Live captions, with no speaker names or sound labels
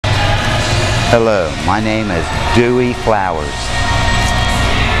Hello, my name is Dewey Flowers.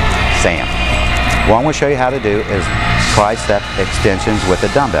 Sam. What I'm going to show you how to do is tricep extensions with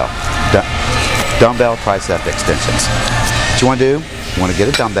a dumbbell. Dumbbell tricep extensions. What you want to do, you want to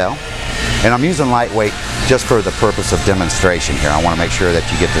get a dumbbell. And I'm using lightweight just for the purpose of demonstration here. I want to make sure that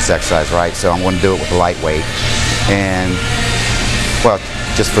you get this exercise right, so I'm going to do it with lightweight. And, well,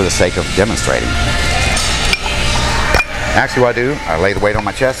 just for the sake of demonstrating. Actually, what I do, I lay the weight on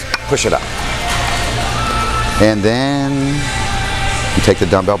my chest, push it up. And then you take the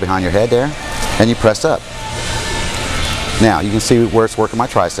dumbbell behind your head there, and you press up. Now, you can see where it's working my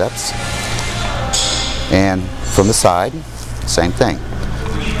triceps. And from the side, same thing.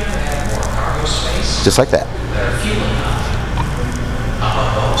 Just like that.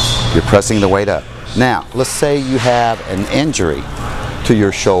 You're pressing the weight up. Now, let's say you have an injury to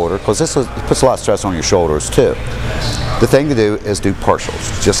your shoulder, because this puts a lot of stress on your shoulders too. The thing to do is do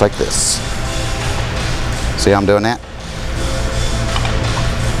partials, just like this. See how I'm doing that?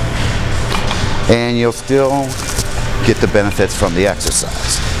 And you'll still get the benefits from the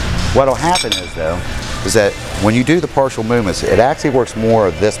exercise. What'll happen is, though, is that when you do the partial movements, it actually works more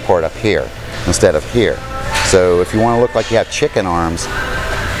of this part up here instead of here. So if you want to look like you have chicken arms,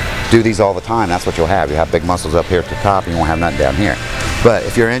 do these all the time. That's what you'll have. You'll have big muscles up here at the top, and you won't have nothing down here. But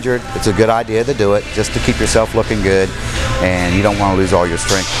if you're injured, it's a good idea to do it just to keep yourself looking good, and you don't want to lose all your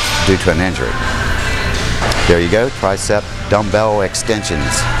strength due to an injury. There you go, tricep dumbbell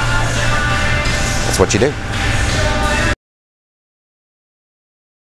extensions. That's what you do.